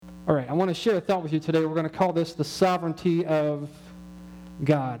I want to share a thought with you today. We're going to call this the sovereignty of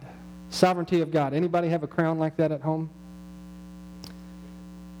God. Sovereignty of God. Anybody have a crown like that at home?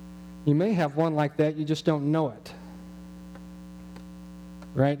 You may have one like that, you just don't know it.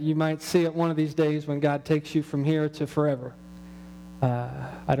 Right? You might see it one of these days when God takes you from here to forever.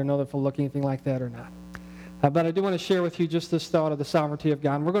 I don't know if it'll look anything like that or not. But I do want to share with you just this thought of the sovereignty of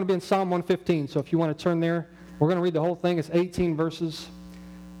God. And we're going to be in Psalm 115, so if you want to turn there, we're going to read the whole thing. It's 18 verses,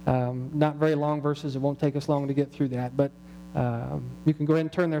 not very long verses. It won't take us long to get through that. But you can go ahead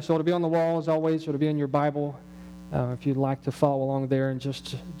and turn there. So it'll be on the wall as always. It'll be in your Bible if you'd like to follow along there in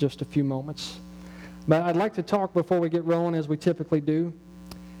just a few moments. But I'd like to talk before we get rolling as we typically do.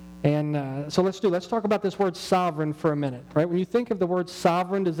 And so let's talk about this word sovereign for a minute. Right? When you think of the word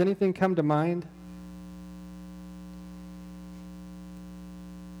sovereign, does anything come to mind?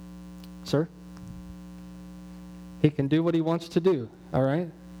 Sir? He can do what he wants to do, all right?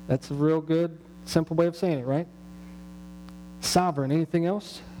 That's a real good, simple way of saying it, right? Sovereign. Anything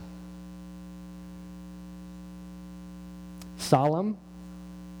else? Solemn?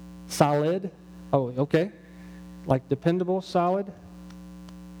 Solid? Oh, okay. Like dependable, solid?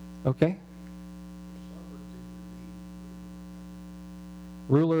 Okay.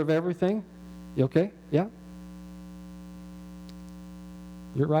 Ruler of everything? You okay? Yeah?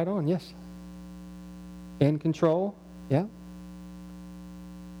 You're right on, yes. In control? Yeah.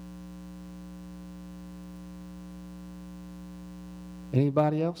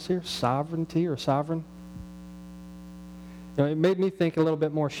 Anybody else here? Sovereignty or sovereign? You know, it made me think a little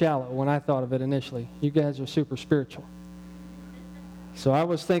bit more shallow when I thought of it initially. You guys are super spiritual. So I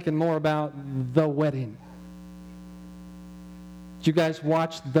was thinking more about the wedding. Did you guys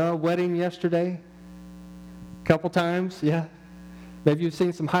watch The Wedding yesterday? A couple times? Yeah. Maybe you've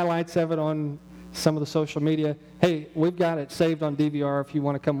seen some highlights of it on some of the social media. Hey, we've got it saved on DVR if you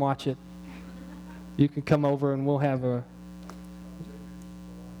want to come watch it. You can come over and we'll have a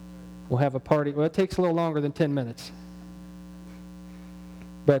party. Well, it takes a little longer than 10 minutes.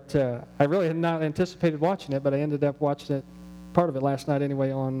 But I really had not anticipated watching it, but I ended up watching it, part of it last night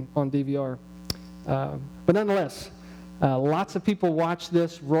anyway, on DVR. But nonetheless, lots of people watched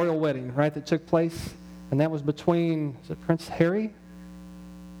this royal wedding, right, that took place. And that was between, is it Prince Harry?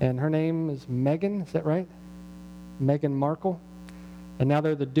 And her name is Meghan, is that right? Meghan Markle. And now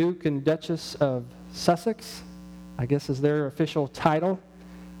they're the Duke and Duchess of Sussex, I guess is their official title.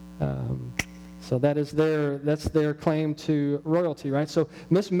 So that's their claim to royalty, right? So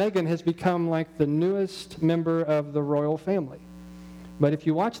Miss Meghan has become like the newest member of the royal family. But if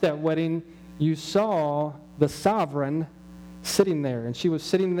you watch that wedding, you saw the sovereign sitting there. And she was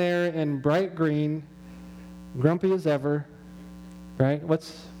sitting there in bright green, grumpy as ever, right?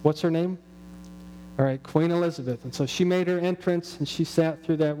 What's her name? All right, Queen Elizabeth. And so she made her entrance, and she sat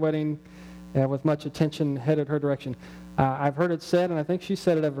through that wedding with much attention headed her direction. I've heard it said, and I think she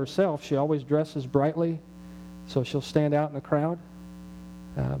said it of herself, she always dresses brightly, so she'll stand out in the crowd.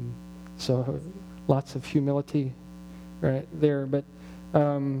 So lots of humility right there. But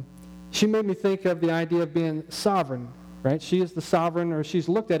she made me think of the idea of being sovereign, right? She is the sovereign, or she's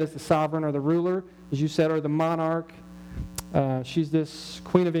looked at as the sovereign or the ruler, as you said, or the monarch. She's this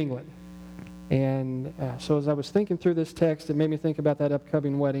Queen of England. And so as I was thinking through this text, it made me think about that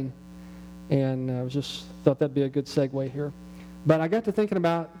upcoming wedding. And I just thought that'd be a good segue here. But I got to thinking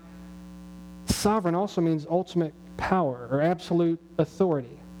about sovereign also means ultimate power or absolute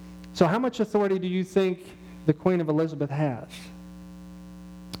authority. So how much authority do you think the Queen of Elizabeth has?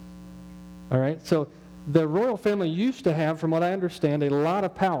 All right, so the royal family used to have, from what I understand, a lot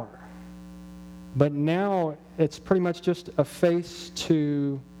of power. But now it's pretty much just a face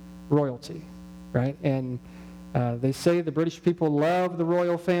to royalty, right? And they say the British people love the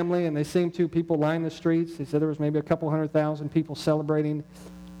royal family, and they seem to. People line the streets. They said there was maybe a couple 100,000 people celebrating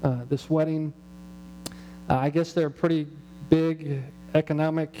this wedding. I guess they're a pretty big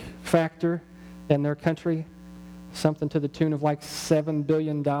economic factor in their country, something to the tune of like $7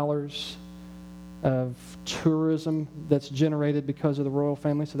 billion of tourism that's generated because of the royal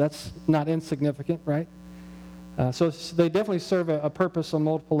family. So that's not insignificant, right? So they definitely serve a purpose on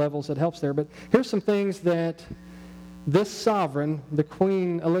multiple levels that helps there. But here's some things that this sovereign, the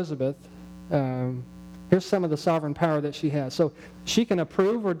Queen Elizabeth, here's some of the sovereign power that she has. So she can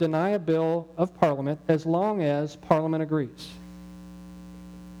approve or deny a bill of Parliament as long as Parliament agrees.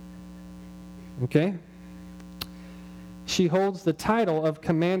 Okay? She holds the title of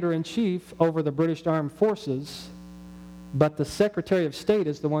Commander-in-Chief over the British Armed Forces, but the Secretary of State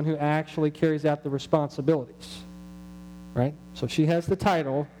is the one who actually carries out the responsibilities. Right? So she has the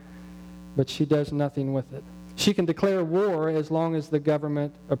title, but she does nothing with it. She can declare war as long as the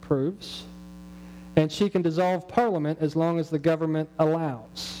government approves. And she can dissolve Parliament as long as the government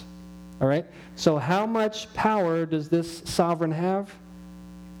allows. All right? So how much power does this sovereign have?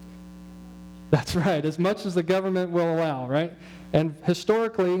 That's right, as much as the government will allow, right? And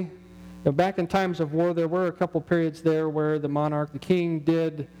historically, back in times of war, there were a couple periods there where the monarch, the king,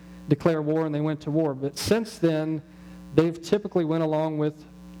 did declare war and they went to war. But since then, they've typically went along with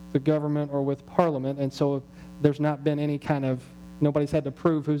the government or with Parliament, and so there's not been any kind of, nobody's had to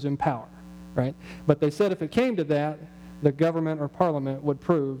prove who's in power, right? But they said if it came to that, the government or Parliament would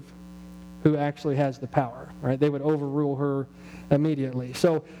prove who actually has the power, right? They would overrule her immediately.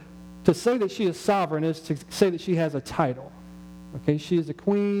 So to say that she is sovereign is to say that she has a title. Okay, she is a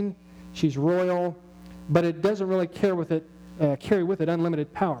queen, she's royal, but it doesn't really carry with it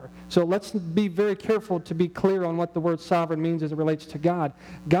unlimited power. So let's be very careful to be clear on what the word sovereign means as it relates to God.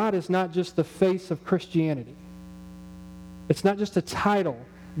 God is not just the face of Christianity. It's not just a title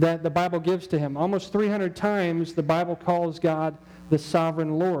that the Bible gives to him. Almost 300 times the Bible calls God the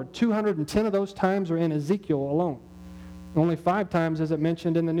sovereign Lord. 210 of those times are in Ezekiel alone. Only 5 times is it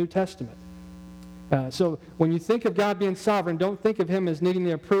mentioned in the New Testament. So when you think of God being sovereign, don't think of him as needing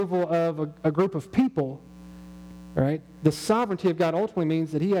the approval of a group of people. Right? The sovereignty of God ultimately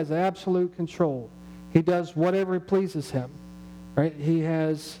means that he has absolute control. He does whatever pleases him. Right? He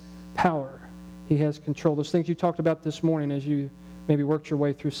has power. He has control. Those things you talked about this morning as you maybe worked your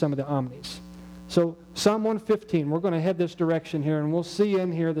way through some of the omnis. So Psalm 115, we're going to head this direction here, and we'll see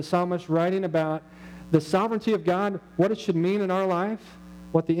in here the psalmist writing about the sovereignty of God, what it should mean in our life,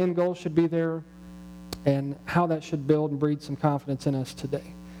 what the end goal should be there, and how that should build and breed some confidence in us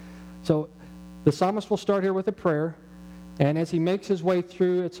today. So the psalmist will start here with a prayer, and as he makes his way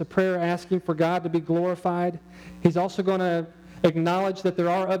through, it's a prayer asking for God to be glorified. He's also going to acknowledge that there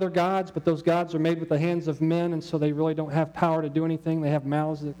are other gods, but those gods are made with the hands of men, and so they really don't have power to do anything. They have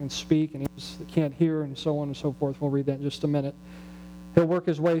mouths that can speak and ears that can't hear, and so on and so forth. We'll read that in just a minute. He'll work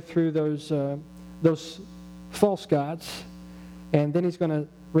his way through those false gods, and then he's going to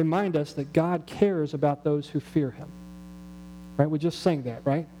remind us that God cares about those who fear him. Right? We just sang that,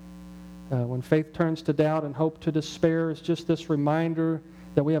 right? When faith turns to doubt and hope to despair, it's just this reminder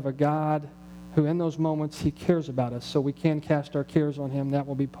that we have a God who in those moments he cares about us, so we can cast our cares on him. That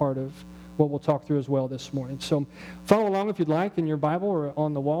will be part of what we'll talk through as well this morning. So follow along if you'd like in your Bible or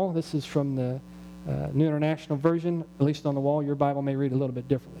on the wall. This is from the New International Version. At least on the wall, your Bible may read a little bit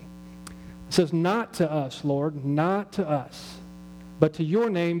differently. It says, "Not to us, Lord, not to us, but to your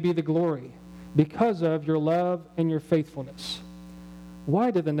name be the glory, because of your love and your faithfulness.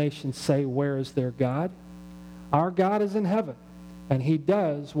 Why do the nations say, 'Where is their God?' Our God is in heaven, and he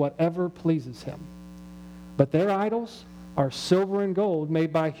does whatever pleases him. But their idols are silver and gold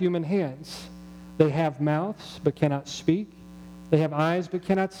made by human hands. They have mouths but cannot speak. They have eyes but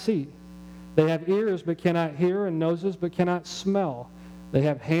cannot see. They have ears but cannot hear, and noses but cannot smell. They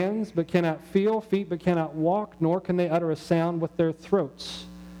have hands but cannot feel, feet but cannot walk, nor can they utter a sound with their throats.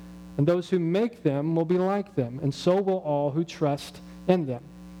 And those who make them will be like them, and so will all who trust in them.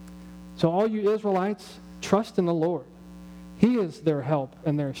 So all you Israelites, trust in the Lord. He is their help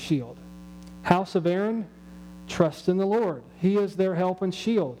and their shield. House of Aaron, trust in the Lord. He is their help and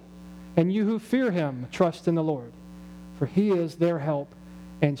shield. And you who fear him, trust in the Lord, for he is their help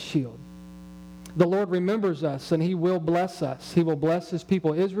and shield." The Lord remembers us, and he will bless us. He will bless his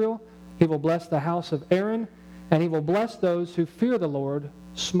people Israel. He will bless the house of Aaron, and he will bless those who fear the Lord,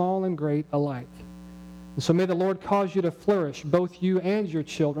 small and great alike. And so may the Lord cause you to flourish, both you and your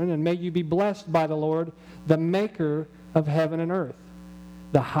children, and may you be blessed by the Lord, the maker of heaven and earth.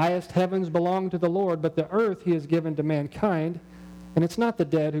 The highest heavens belong to the Lord, but the earth he has given to mankind. And it's not the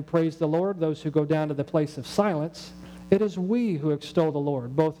dead who praise the Lord, those who go down to the place of silence. It is we who extol the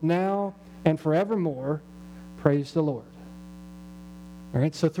Lord, both now and forevermore. Praise the Lord. All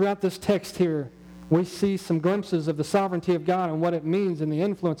right, so throughout this text here, we see some glimpses of the sovereignty of God and what it means and the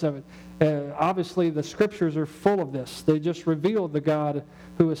influence of it. Obviously, the scriptures are full of this. They just reveal the God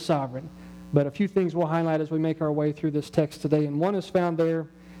who is sovereign. But a few things we'll highlight as we make our way through this text today. And one is found there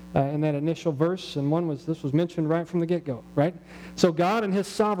in that initial verse, and this was mentioned right from the get-go, right? So God in his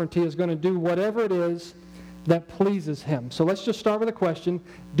sovereignty is going to do whatever it is that pleases him. So let's just start with a question.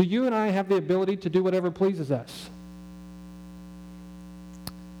 Do you and I have the ability to do whatever pleases us?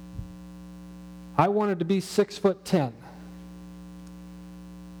 I wanted to be 6'10".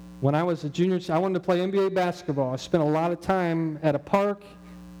 When I was a junior, I wanted to play NBA basketball. I spent a lot of time at a park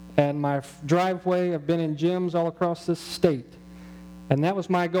and my driveway. I've been in gyms all across this state. And that was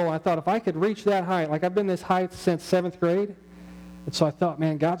my goal. I thought if I could reach that height, like I've been this height since 7th grade. And so I thought,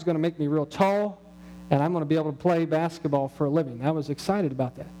 man, God's going to make me real tall. and I'm going to be able to play basketball for a living. I was excited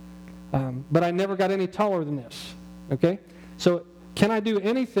about that. But I never got any taller than this, okay? So can I do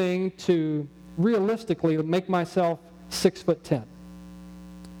anything to realistically make myself 6'10"?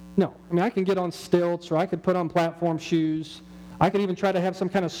 No. I mean, I can get on stilts, or I could put on platform shoes. I could even try to have some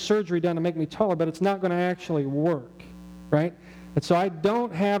kind of surgery done to make me taller, but it's not going to actually work, right? And so I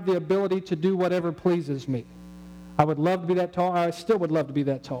don't have the ability to do whatever pleases me. I would love to be that tall. I still would love to be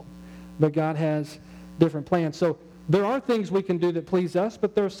that tall. But God has different plans. So there are things we can do that please us,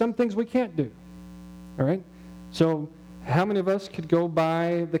 but there are some things we can't do. All right? So how many of us could go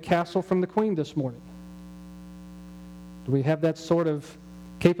buy the castle from the Queen this morning? Do we have that sort of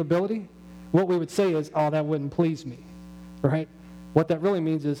capability? What we would say is, oh, that wouldn't please me. Right? What that really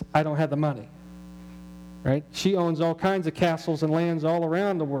means is, I don't have the money. Right? She owns all kinds of castles and lands all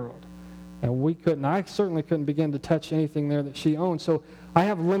around the world. And I certainly couldn't begin to touch anything there that she owns. So I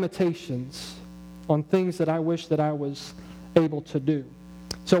have limitations on things that I wish that I was able to do.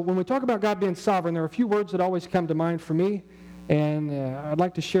 So when we talk about God being sovereign, there are a few words that always come to mind for me. And I'd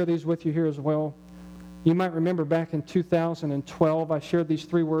like to share these with you here as well. You might remember back in 2012, I shared these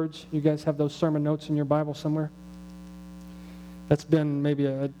 3 words. You guys have those sermon notes in your Bible somewhere? That's been maybe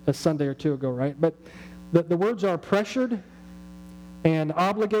a Sunday or 2 ago, right? But the words are pressured and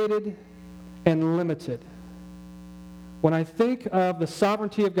obligated and limited. When I think of the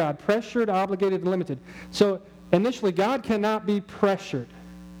sovereignty of God, pressured, obligated, and limited. So initially, God cannot be pressured.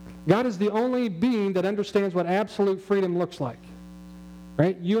 God is the only being that understands what absolute freedom looks like.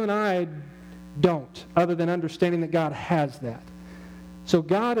 Right? You and I don't, other than understanding that God has that. So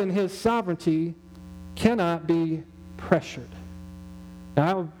God in His sovereignty cannot be pressured.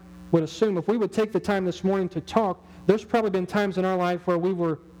 Now, I would assume if we would take the time this morning to talk, there's probably been times in our life where we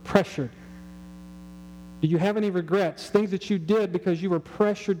were pressured. Do you have any regrets? Things that you did because you were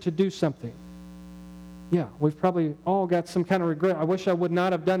pressured to do something? Yeah, we've probably all got some kind of regret. I wish I would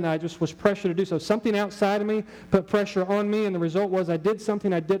not have done that. I just was pressured to do so. Something outside of me put pressure on me, and the result was I did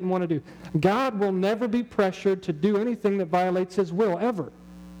something I didn't want to do. God will never be pressured to do anything that violates His will, ever.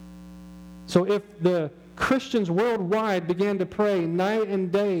 So if the Christians worldwide began to pray night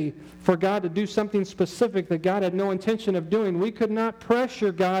and day for God to do something specific that God had no intention of doing, we could not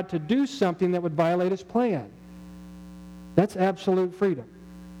pressure God to do something that would violate His plan. That's absolute freedom.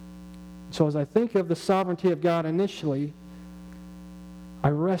 So as I think of the sovereignty of God initially, I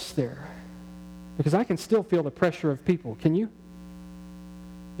rest there. Because I can still feel the pressure of people. Can you?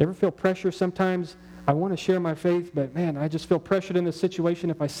 You ever feel pressure sometimes? I want to share my faith, but man, I just feel pressured in this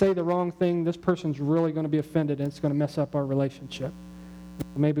situation. If I say the wrong thing, this person's really going to be offended and it's going to mess up our relationship.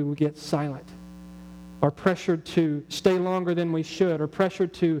 Maybe we get silent. Or pressured to stay longer than we should. Or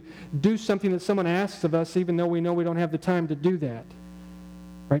pressured to do something that someone asks of us even though we know we don't have the time to do that.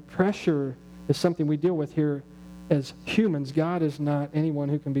 Right? Pressure is something we deal with here as humans. God is not anyone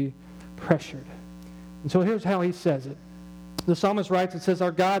who can be pressured. And so here's how he says it. The psalmist writes, it says,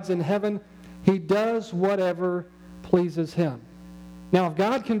 our God's in heaven. He does whatever pleases Him. Now, if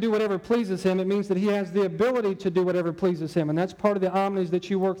God can do whatever pleases Him, it means that He has the ability to do whatever pleases Him. And that's part of the omnis that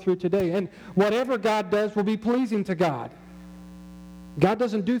you work through today. And whatever God does will be pleasing to God. God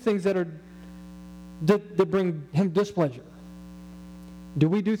doesn't do things that bring Him displeasure. Do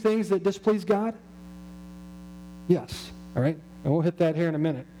we do things that displease God? Yes. All right? And we'll hit that here in a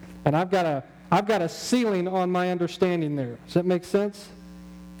minute. And I've got a ceiling on my understanding there. Does that make sense?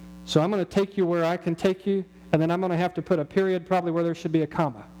 So I'm going to take you where I can take you, and then I'm going to have to put a period probably where there should be a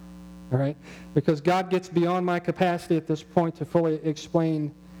comma. All right? Because God gets beyond my capacity at this point to fully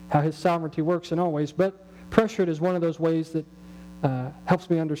explain how His sovereignty works in all ways. But pressured is one of those ways that helps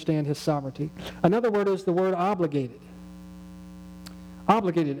me understand His sovereignty. Another word is the word obligated.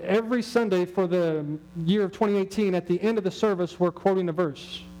 Obligated. Every Sunday for the year of 2018, at the end of the service, we're quoting a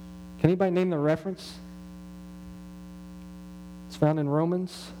verse. Can anybody name the reference? It's found in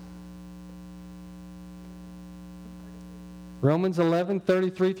Romans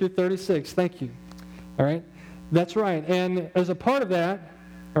 11:33 through 36. Thank you. All right? That's right. And as a part of that,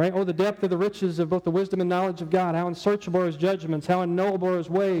 all right, oh, the depth of the riches of both the wisdom and knowledge of God, how unsearchable are His judgments, how unknowable are His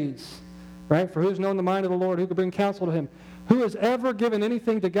ways, right? For who's known the mind of the Lord, who could bring counsel to Him? Who has ever given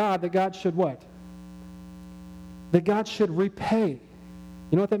anything to God that God should what? That God should repay.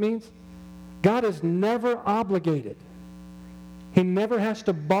 You know what that means? God is never obligated. He never has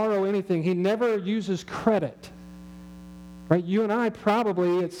to borrow anything. He never uses credit. Right? You and I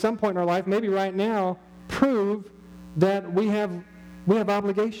probably at some point in our life, maybe right now, prove that we have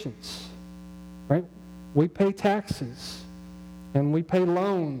obligations. Right? We pay taxes. And we pay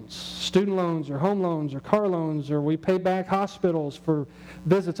loans, student loans or home loans or car loans, or we pay back hospitals for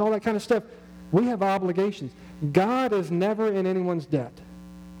visits, all that kind of stuff. We have obligations. God is never in anyone's debt.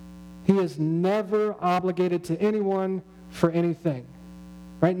 He is never obligated to anyone for anything.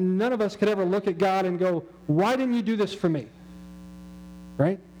 Right? None of us could ever look at God and go, why didn't you do this for me?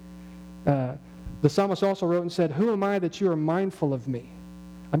 Right? The psalmist also wrote and said, who am I that you are mindful of me?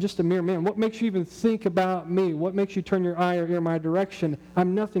 I'm just a mere man. What makes you even think about me? What makes you turn your eye or ear my direction?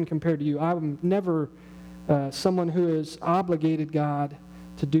 I'm nothing compared to you. I'm never someone who has obligated God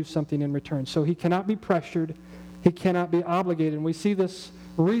to do something in return. So he cannot be pressured. He cannot be obligated. And we see this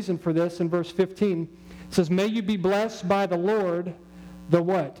reason for this in verse 15. It says, may you be blessed by the Lord, the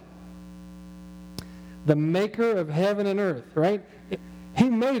what? The maker of heaven and earth, right? He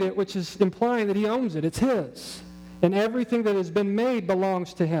made it, which is implying that he owns it. It's his. And everything that has been made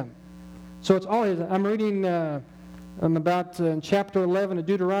belongs to him. So it's all his. I'm reading, I'm about in chapter 11 of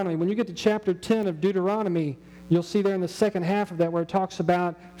Deuteronomy. When you get to chapter 10 of Deuteronomy, you'll see there in the second half of that where it talks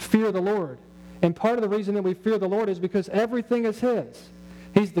about fear the Lord. And part of the reason that we fear the Lord is because everything is his.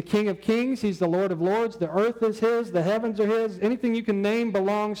 He's the King of kings. He's the Lord of lords. The earth is his. The heavens are his. Anything you can name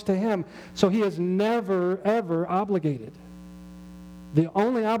belongs to him. So he is never, ever obligated. The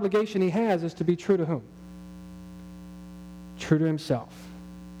only obligation he has is to be true to whom? True to himself.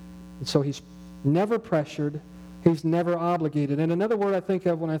 And so he's never pressured. He's never obligated. And another word I think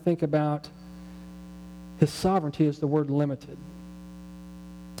of when I think about his sovereignty is the word limited.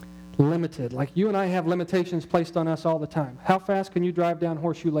 Limited. Like you and I have limitations placed on us all the time. How fast can you drive down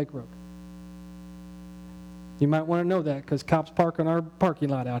Horseshoe Lake Road? You might want to know that because cops park in our parking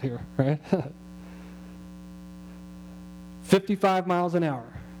lot out here, right? 55 miles an hour.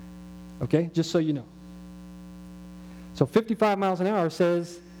 Okay? Just so you know. So 55 miles an hour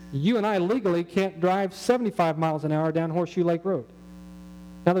says you and I legally can't drive 75 miles an hour down Horseshoe Lake Road.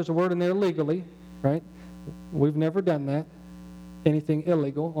 Now there's a word in there, legally, right? We've never done that. Anything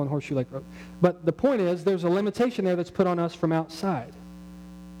illegal on Horseshoe Lake Road. But the point is there's a limitation there that's put on us from outside.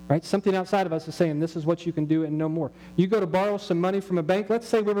 Right? Something outside of us is saying this is what you can do and no more. You go to borrow some money from a bank. Let's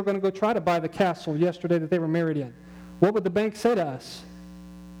say we were going to go try to buy the castle yesterday that they were married in. What would the bank say to us?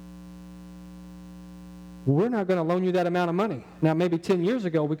 We're not going to loan you that amount of money. Now, maybe 10 years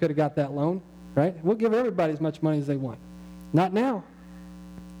ago we could have got that loan, right? We'll give everybody as much money as they want. Not now.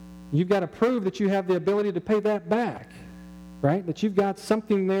 You've got to prove that you have the ability to pay that back, right? That you've got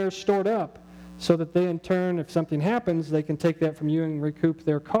something there stored up so that they, in turn, if something happens, they can take that from you and recoup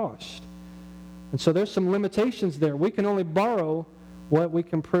their cost. And so there's some limitations there. We can only borrow what we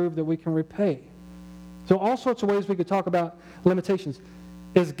can prove that we can repay. So all sorts of ways we could talk about limitations.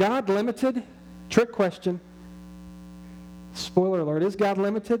 Is God limited? Trick question. Spoiler alert, is God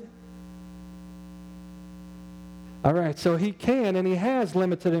limited? All right, so he can and he has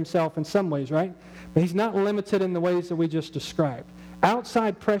limited himself in some ways, right? But he's not limited in the ways that we just described.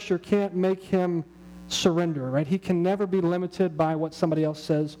 Outside pressure can't make him surrender, right? He can never be limited by what somebody else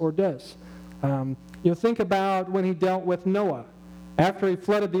says or does. Think about when he dealt with Noah. After he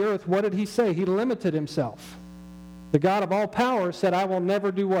flooded the earth, what did he say? He limited himself. The God of all power said, I will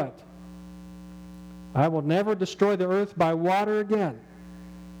never do what? I will never destroy the earth by water again.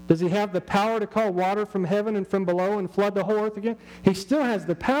 Does he have the power to call water from heaven and from below and flood the whole earth again? He still has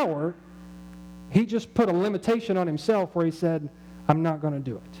the power. He just put a limitation on himself where he said, I'm not going to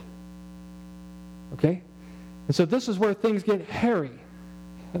do it. Okay? And so this is where things get hairy.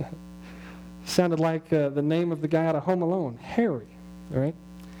 Sounded like the name of the guy out of Home Alone, Harry. All right?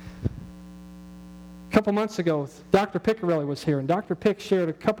 A couple months ago, Dr. Piccarelli was here, and Dr. Pick shared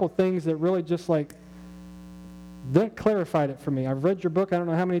a couple things that really just that clarified it for me. I've read your book, I don't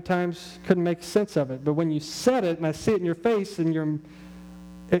know how many times, couldn't make sense of it. But when you said it, and I see it in your face, and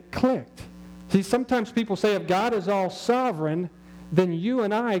it clicked. See, sometimes people say if God is all sovereign, then you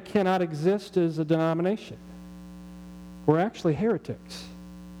and I cannot exist as a denomination. We're actually heretics.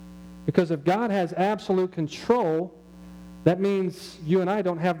 Because if God has absolute control, that means you and I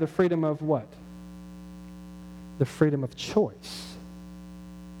don't have the freedom of what? The freedom of choice.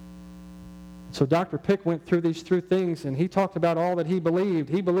 So Dr. Pick went through these three things, and he talked about all that he believed.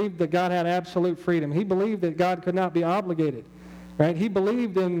 He believed that God had absolute freedom. He believed that God could not be obligated. Right? He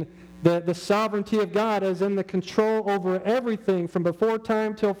believed in the sovereignty of God as in the control over everything from before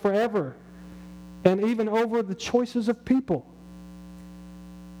time till forever, and even over the choices of people.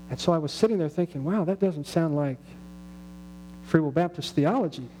 And so I was sitting there thinking, wow, that doesn't sound like Free Will Baptist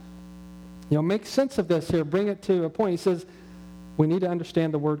theology. Make sense of this here. Bring it to a point. He says, we need to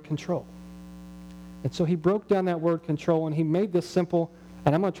understand the word control. And so he broke down that word control, and he made this simple,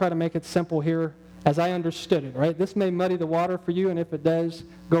 and I'm going to try to make it simple here as I understood it, right? This may muddy the water for you, and if it does,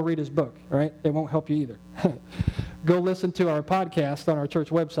 go read his book, right? It won't help you either. Go listen to our podcast on our church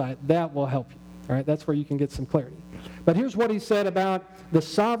website. That will help you. All right, that's where you can get some clarity. But here's what he said about the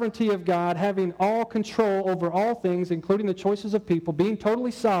sovereignty of God, having all control over all things, including the choices of people, being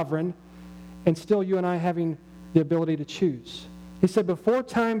totally sovereign, and still you and I having the ability to choose. He said, before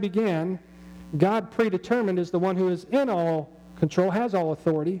time began, God predetermined as the one who is in all control, has all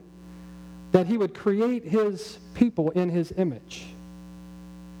authority, that he would create his people in his image.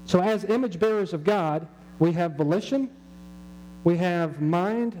 So as image bearers of God, we have volition, we have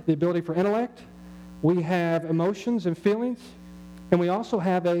mind, the ability for intellect, we have emotions and feelings, and we also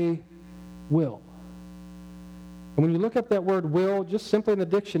have a will. And when you look up that word will, just simply in the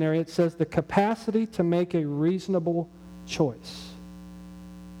dictionary, it says the capacity to make a reasonable choice.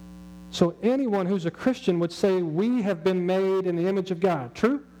 So anyone who's a Christian would say we have been made in the image of God.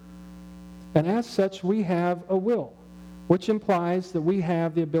 True? And as such, we have a will, which implies that we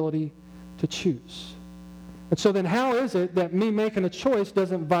have the ability to choose. And so then how is it that me making a choice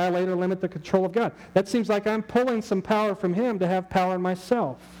doesn't violate or limit the control of God? That seems like I'm pulling some power from him to have power in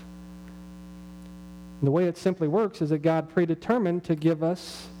myself. And the way it simply works is that God predetermined to give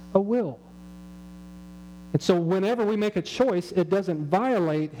us a will. And so whenever we make a choice, it doesn't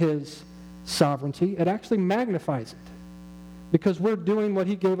violate his sovereignty. It actually magnifies it because we're doing what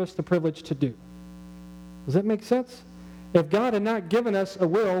he gave us the privilege to do. Does that make sense? If God had not given us a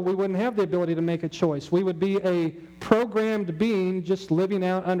will, we wouldn't have the ability to make a choice. We would be a programmed being just living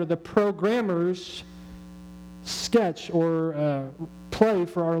out under the programmer's sketch or play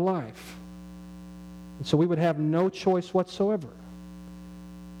for our life. And so we would have no choice whatsoever.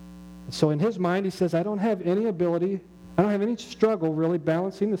 And so in his mind, he says, I don't have any ability, I don't have any struggle really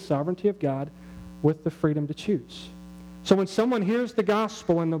balancing the sovereignty of God with the freedom to choose. So when someone hears the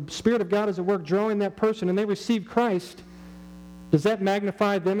gospel and the Spirit of God is at work drawing that person and they receive Christ, does that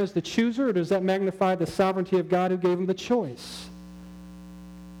magnify them as the chooser, or does that magnify the sovereignty of God who gave them the choice?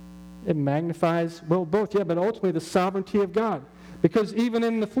 It magnifies, well, both, yeah, but ultimately the sovereignty of God. Because even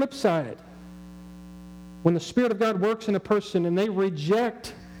in the flip side, when the Spirit of God works in a person and they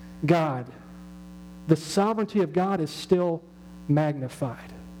reject God, the sovereignty of God is still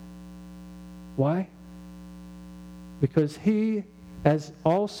magnified. Why? Because he, as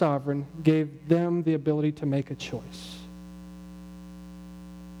all sovereign, gave them the ability to make a choice.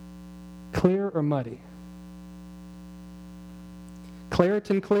 Clear or muddy?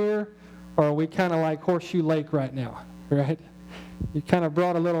 Claritin clear, or are we kind of like Horseshoe Lake right now, right? You kind of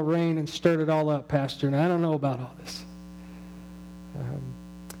brought a little rain and stirred it all up, Pastor, and I don't know about all this.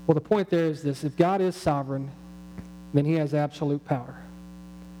 Well, the point there is this. If God is sovereign, then he has absolute power.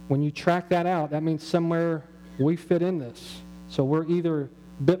 When you track that out, that means somewhere we fit in this. So we're either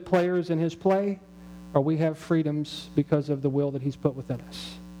bit players in his play, or we have freedoms because of the will that he's put within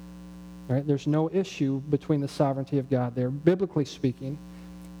us. All right? There's no issue between the sovereignty of God there, biblically speaking,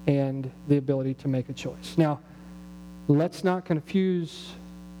 and the ability to make a choice. Now, let's not confuse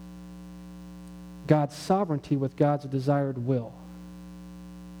God's sovereignty with God's desired will.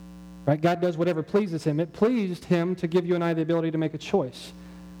 Right? God does whatever pleases him. It pleased him to give you and I the ability to make a choice.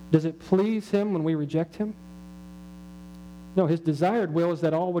 Does it please him when we reject him? No, his desired will is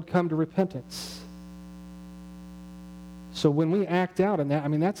that all would come to repentance. So when we act out in that, I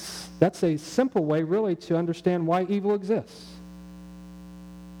mean, that's a simple way really to understand why evil exists.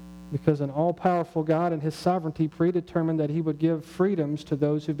 Because an all-powerful God and his sovereignty predetermined that he would give freedoms to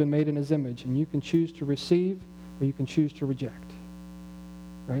those who've been made in his image. And you can choose to receive or you can choose to reject.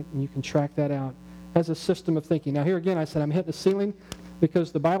 Right? And you can track that out as a system of thinking. Now here again, I said I'm hitting the ceiling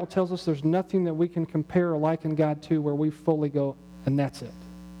because the Bible tells us there's nothing that we can compare or liken God to where we fully go, and that's it.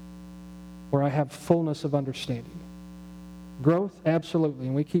 Where I have fullness of understanding. Growth, absolutely,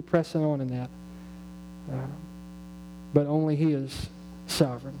 and we keep pressing on in that. But only he is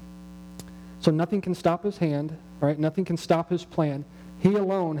sovereign. So nothing can stop his hand, right? Nothing can stop his plan. He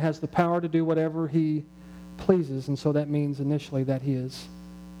alone has the power to do whatever he pleases, and so that means initially that he is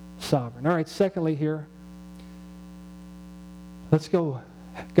sovereign. All right, secondly here, let's go.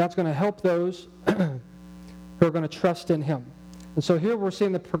 God's going to help those who are going to trust in him. And so here we're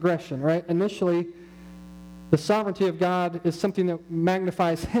seeing the progression, right? Initially, the sovereignty of God is something that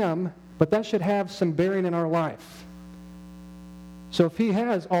magnifies him, but that should have some bearing in our life. So if he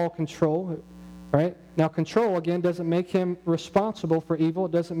has all control, right? Now control, again, doesn't make him responsible for evil.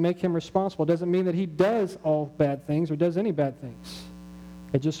 It doesn't make him responsible. It doesn't mean that he does all bad things or does any bad things.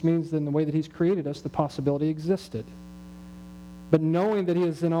 It just means that in the way that he's created us, the possibility existed. But knowing that he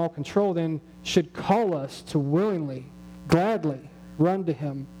is in all control then should call us to willingly, gladly run to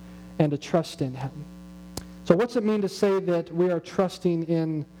him and to trust in him. So what's it mean to say that we are trusting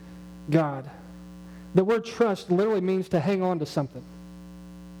in God? The word trust literally means to hang on to something.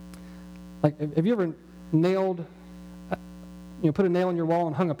 Like, have you ever nailed, put a nail in your wall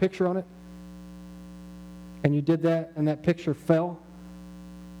and hung a picture on it? And you did that, and that picture fell?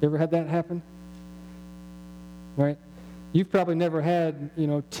 You ever had that happen? Right? You've probably never had,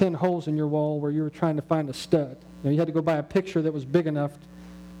 10 holes in your wall where you were trying to find a stud. You had to go buy a picture that was big enough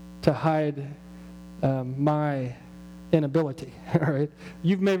to hide my inability. All right?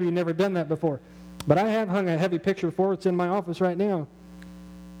 You've maybe never done that before. But I have hung a heavy picture before. It's in my office right now.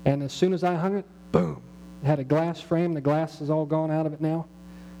 And as soon as I hung it, boom. It had a glass frame. The glass is all gone out of it now.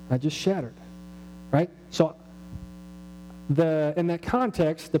 I just shattered. Right? So in that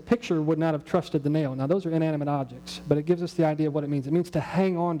context, the picture would not have trusted the nail. Now, those are inanimate objects, but it gives us the idea of what it means. It means to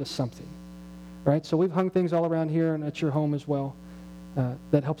hang on to something. Right? So we've hung things all around here and at your home as well.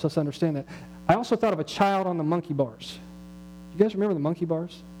 That helps us understand that. I also thought of a child on the monkey bars. You guys remember the monkey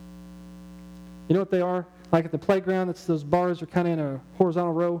bars? You know what they are? Like at the playground, it's those bars are kind of in a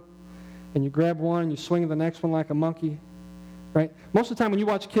horizontal row, and you grab one and you swing the next one like a monkey. Right? Most of the time when you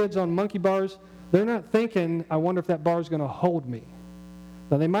watch kids on monkey bars, they're not thinking, I wonder if that bar is going to hold me.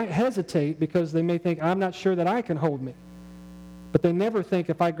 Now, they might hesitate because they may think, I'm not sure that I can hold me. But they never think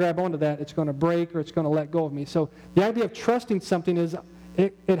if I grab onto that, it's going to break or it's going to let go of me. So the idea of trusting something is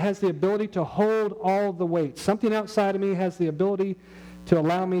it has the ability to hold all the weight. Something outside of me has the ability to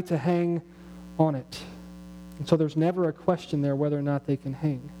allow me to hang on it. And so there's never a question there whether or not they can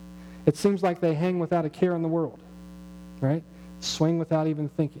hang. It seems like they hang without a care in the world, right? Swing without even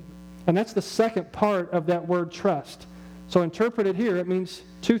thinking. And that's the second part of that word trust. So interpreted here, it means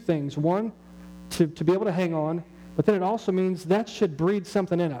two things. One, to be able to hang on, but then it also means that should breed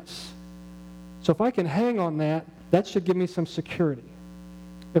something in us. So if I can hang on that, that should give me some security.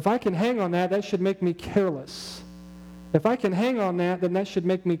 If I can hang on that, that should make me careless. If I can hang on that, then that should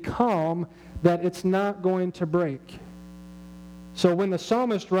make me calm that it's not going to break. So when the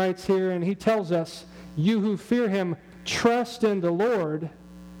psalmist writes here and he tells us, you who fear him, trust in the Lord,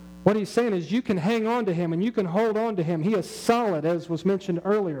 what he's saying is you can hang on to him and you can hold on to him. He is solid, as was mentioned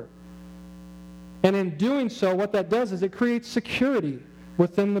earlier. And in doing so, what that does is it creates security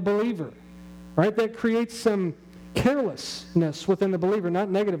within the believer. Right? That creates some carelessness within the believer, not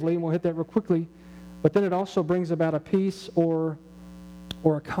negatively, and we'll hit that real quickly, but then it also brings about a peace or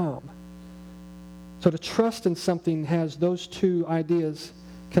a calm. So to trust in something has those two ideas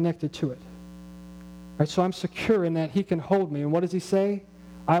connected to it. Right? So I'm secure in that he can hold me. And what does he say?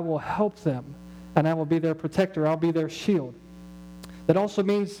 I will help them, and I will be their protector. I'll be their shield. That also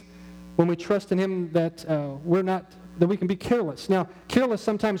means when we trust in him that that we can be careless. Now, careless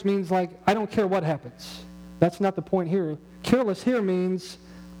sometimes means like, I don't care what happens. That's not the point here. Careless here means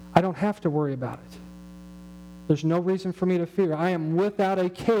I don't have to worry about it. There's no reason for me to fear. I am without a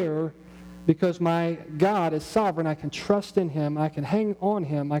care because my God is sovereign. I can trust in him. I can hang on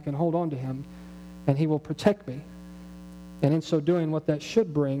him. I can hold on to him, and he will protect me. And in so doing, what that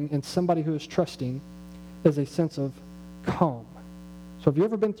should bring in somebody who is trusting is a sense of calm. So have you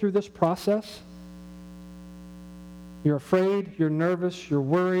ever been through this process? You're afraid, you're nervous, you're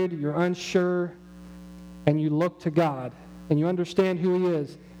worried, you're unsure, and you look to God, and you understand who he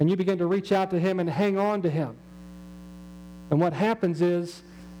is, and you begin to reach out to him and hang on to him. And what happens is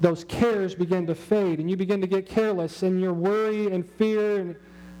those cares begin to fade, and you begin to get careless, and your worry and fear and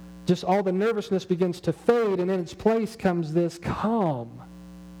just all the nervousness begins to fade, and in its place comes this calm.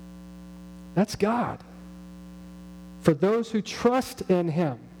 That's God. For those who trust in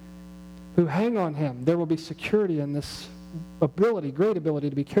him, who hang on him, there will be security in this ability, great ability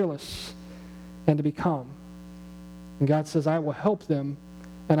to be careless and to be calm. And God says, I will help them,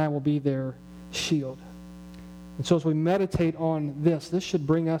 and I will be their shield. And so as we meditate on this should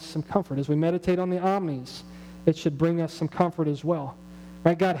bring us some comfort. As we meditate on the omnis, it should bring us some comfort as well.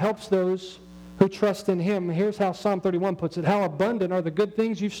 Right? God helps those who trust in him. Here's how Psalm 31 puts it. How abundant are the good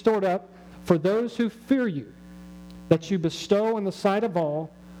things you've stored up for those who fear you, that you bestow in the sight of all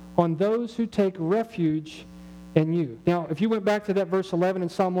on those who take refuge in you. Now, if you went back to that verse 11 in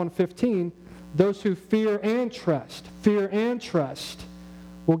Psalm 115, those who fear and trust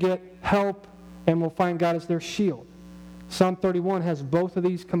will get help and will find God as their shield. Psalm 31 has both of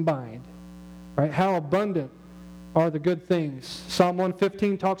these combined. Right? How abundant are the good things. Psalm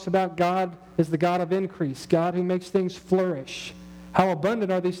 115 talks about God is the God of increase, God who makes things flourish. How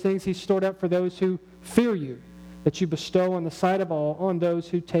abundant are these things he's stored up for those who fear you, that you bestow in the sight of all on those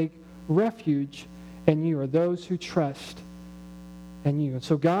who take refuge in you, or those who trust in you. And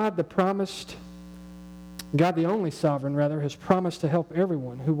so God, the only sovereign, has promised to help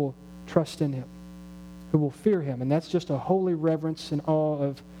everyone who will trust in him, who will fear him. And that's just a holy reverence and awe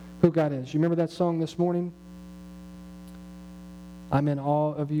of who God is. You remember that song this morning? I'm in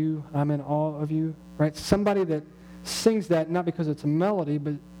awe of you. I'm in awe of you. Right? Somebody that sings that not because it's a melody,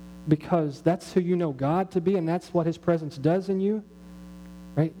 but because that's who you know God to be, and that's what His presence does in you.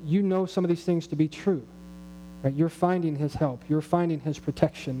 Right? You know some of these things to be true. Right? You're finding His help. You're finding His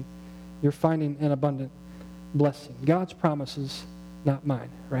protection. You're finding an abundant blessing. God's promises, not mine.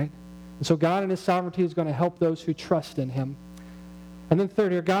 Right? And so God in His sovereignty is going to help those who trust in Him. And then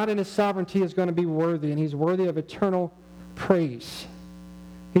third here, God in His sovereignty is going to be worthy, and He's worthy of eternal praise.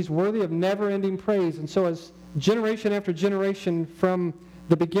 He's worthy of never-ending praise. And so as generation after generation from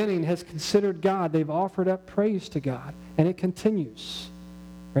the beginning has considered God, they've offered up praise to God, and it continues.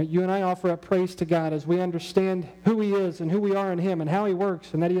 Right? You and I offer up praise to God as we understand who He is and who we are in Him and how He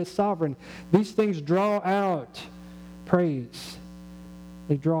works and that He is sovereign. These things draw out praise.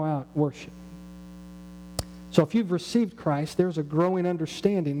 They draw out worship. So if you've received Christ, there's a growing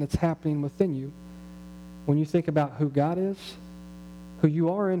understanding that's happening within you when you think about who God is, who you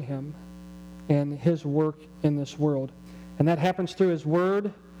are in Him, and His work in this world. And that happens through His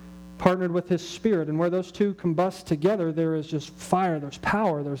Word partnered with His Spirit. And where those two combust together, there is just fire, there's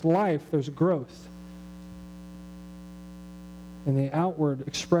power, there's life, there's growth. And the outward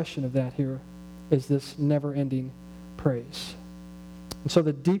expression of that here is this never-ending praise. And so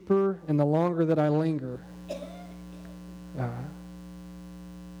the deeper and the longer that I linger,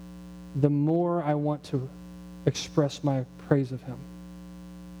 the more I want to express my praise of Him.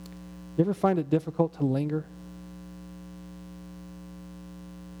 You ever find it difficult to linger?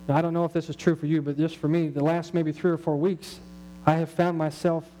 Now, I don't know if this is true for you, but just for me, the last maybe 3 or 4 weeks, I have found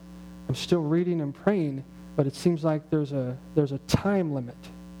myself, I'm still reading and praying, but it seems like there's a time limit.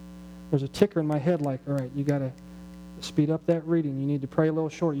 There's a ticker in my head like, all right, you got to speed up that reading. You need to pray a little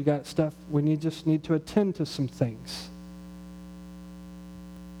short. You got stuff. We just need to attend to some things.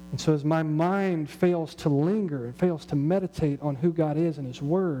 And so as my mind fails to linger and fails to meditate on who God is and His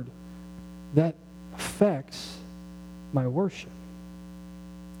Word, that affects my worship.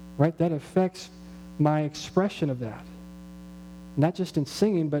 Right? That affects my expression of that. Not just in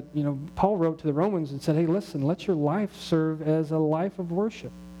singing, but, Paul wrote to the Romans and said, hey, listen, let your life serve as a life of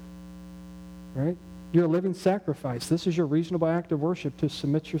worship. Right? You're a living sacrifice. This is your reasonable act of worship, to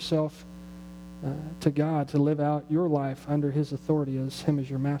submit yourself to God, to live out your life under His authority as Him as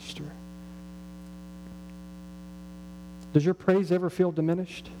your master. Does your praise ever feel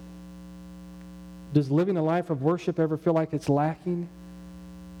diminished? Does living a life of worship ever feel like it's lacking?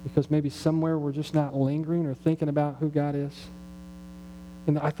 Because maybe somewhere we're just not lingering or thinking about who God is.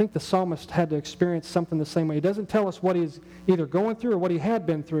 And I think the psalmist had to experience something the same way. He doesn't tell us what he's either going through or what he had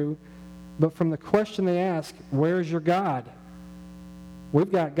been through, but from the question they ask, where's your God?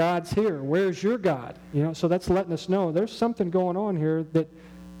 We've got God's here. Where's your God? So that's letting us know there's something going on here that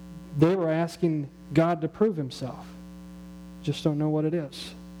they were asking God to prove Himself. Just don't know what it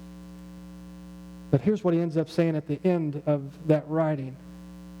is. But here's what he ends up saying at the end of that writing.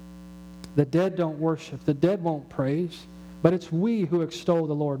 The dead don't worship. The dead won't praise. But it's we who extol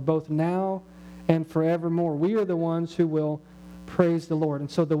the Lord, both now and forevermore. We are the ones who will praise the Lord.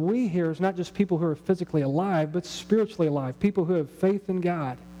 And so the we here is not just people who are physically alive, but spiritually alive, people who have faith in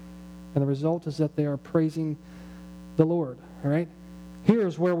God. And the result is that they are praising the Lord. All right?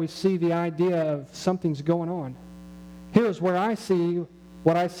 Here's where we see the idea of something's going on. Here's where I see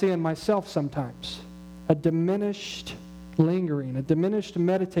what I see in myself sometimes. A diminished lingering, a diminished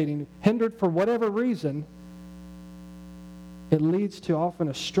meditating, hindered for whatever reason. It leads to often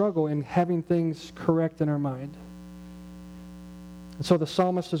a struggle in having things correct in our mind. And so the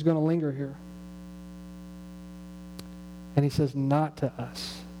psalmist is going to linger here. And he says, not to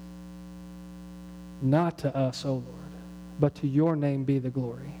us. Not to us, O Lord, but to your name be the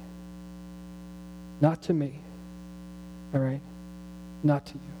glory. Not to me. All right? Not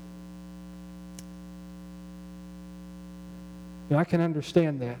to you. I can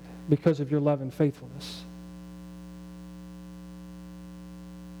understand that because of your love and faithfulness.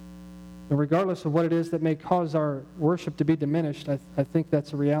 And regardless of what it is that may cause our worship to be diminished, I think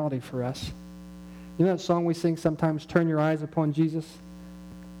that's a reality for us. You know that song we sing sometimes, Turn Your Eyes Upon Jesus?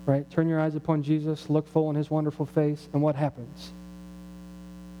 Right? Turn your eyes upon Jesus, look full in His wonderful face, and what happens?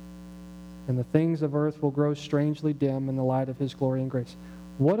 And the things of earth will grow strangely dim in the light of His glory and grace.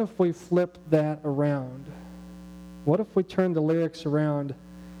 What if we flip that around? What if we turned the lyrics around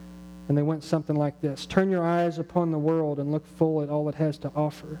and they went something like this? Turn your eyes upon the world and look full at all it has to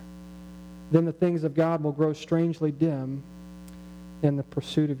offer. Then the things of God will grow strangely dim in the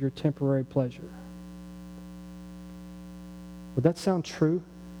pursuit of your temporary pleasure. Would that sound true?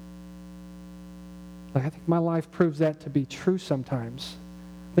 I think my life proves that to be true sometimes.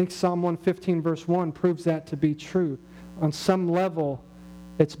 I think Psalm 115 verse 1 proves that to be true. on some level,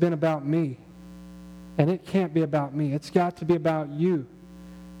 it's been about me. And it can't be about me. It's got to be about you.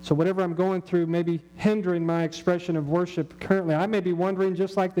 So whatever I'm going through may be hindering my expression of worship currently. I may be wondering,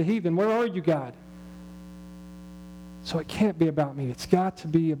 just like the heathen, where are you, God? So it can't be about me. It's got to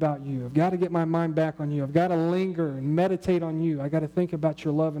be about you. I've got to get my mind back on you. I've got to linger and meditate on you. I've got to think about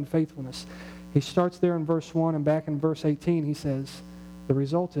your love and faithfulness. He starts there in verse 1, and back in verse 18 he says, the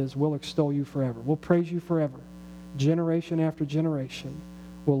result is we'll extol you forever. We'll praise you forever. Generation after generation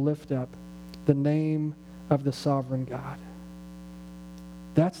will lift up the name of the sovereign God.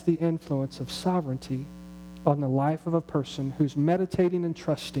 That's the influence of sovereignty on the life of a person who's meditating and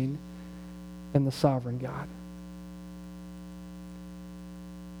trusting in the sovereign God.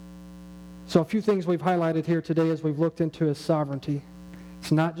 So a few things we've highlighted here today as we've looked into his sovereignty.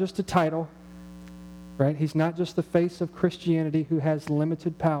 It's not just a title, right? He's not just the face of Christianity who has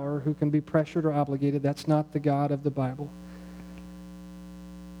limited power, who can be pressured or obligated. That's not the God of the Bible.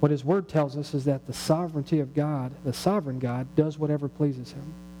 What his word tells us is that the sovereignty of God, the sovereign God, does whatever pleases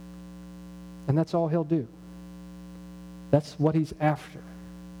him. And that's all he'll do. That's what he's after.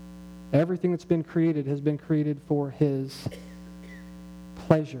 Everything that's been created has been created for his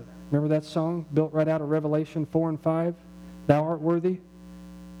pleasure. Remember that song built right out of Revelation 4 and 5? Thou art worthy.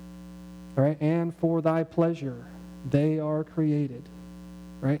 All right? And for thy pleasure they are created.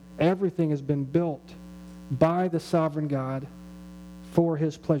 Right? Everything has been built by the sovereign God for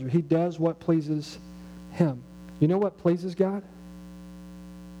his pleasure. He does what pleases him. You know what pleases God?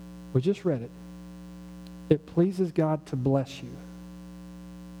 We just read it. It pleases God to bless you.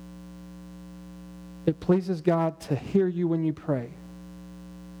 It pleases God to hear you when you pray.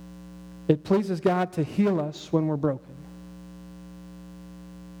 It pleases God to heal us when we're broken.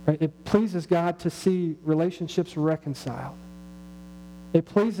 Right? It pleases God to see relationships reconciled. It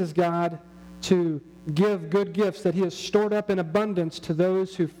pleases God to give good gifts that he has stored up in abundance to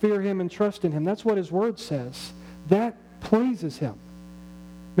those who fear him and trust in him. That's what his word says. That pleases him.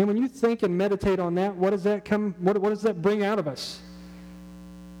 I mean, when you think and meditate on that, what does that bring out of us?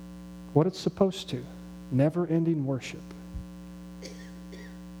 What it's supposed to. Never-ending worship.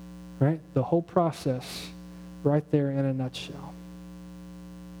 Right? The whole process right there in a nutshell.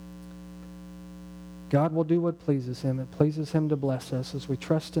 God will do what pleases him. It pleases him to bless us as we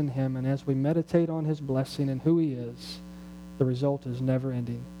trust in him, and as we meditate on his blessing and who he is, the result is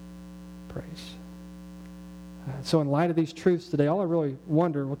never-ending praise. So in light of these truths today, all I really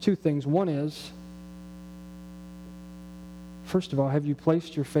wonder, well, two things. One is, first of all, have you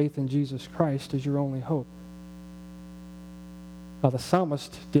placed your faith in Jesus Christ as your only hope? Now, the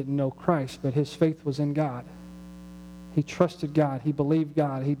psalmist didn't know Christ, but his faith was in God. He trusted God. He believed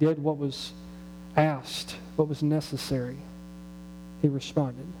God. He did what was asked, what was necessary. He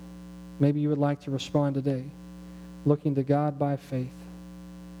responded. Maybe you would like to respond today, looking to God by faith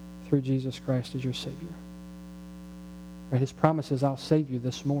through Jesus Christ as your Savior. Right? His promise is, I'll save you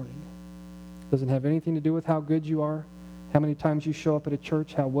this morning. It doesn't have anything to do with how good you are, how many times you show up at a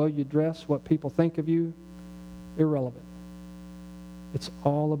church, how well you dress, what people think of you. Irrelevant. It's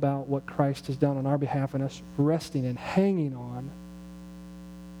all about what Christ has done on our behalf and us resting and hanging on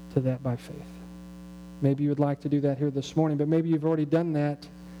to that by faith. Maybe you would like to do that here this morning, but maybe you've already done that.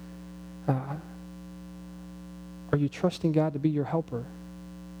 Are you trusting God to be your helper?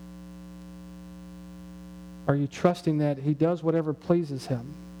 Are you trusting that he does whatever pleases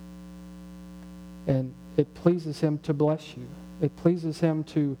him? And it pleases him to bless you. It pleases him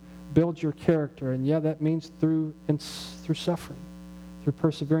to build your character. And yeah, that means through suffering, through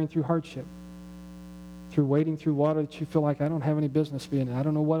persevering through hardship, through wading through water that you feel like, I don't have any business being in. I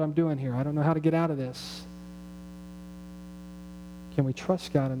don't know what I'm doing here. I don't know how to get out of this. Can we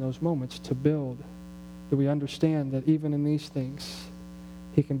trust God in those moments to build? Do we understand that even in these things,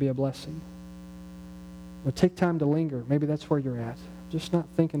 he can be a blessing? Well, take time to linger. Maybe that's where you're at. Just not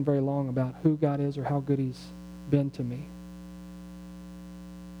thinking very long about who God is or how good he's been to me.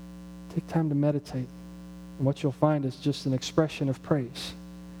 Take time to meditate. And what you'll find is just an expression of praise.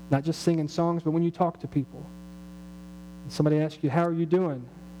 Not just singing songs, but when you talk to people. And somebody asks you, how are you doing?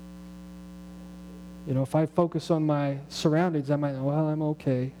 You know, if I focus on my surroundings, I might, well, I'm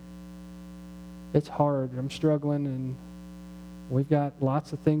okay. It's hard. I'm struggling, and we've got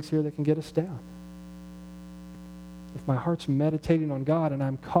lots of things here that can get us down. If my heart's meditating on God and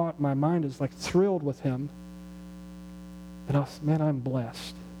I'm caught, my mind is like thrilled with him, then I'm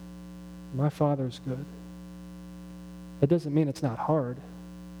blessed. My Father's good. It doesn't mean it's not hard.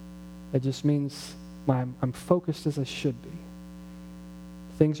 It just means I'm focused as I should be.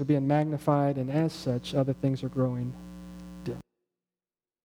 Things are being magnified, and as such, other things are growing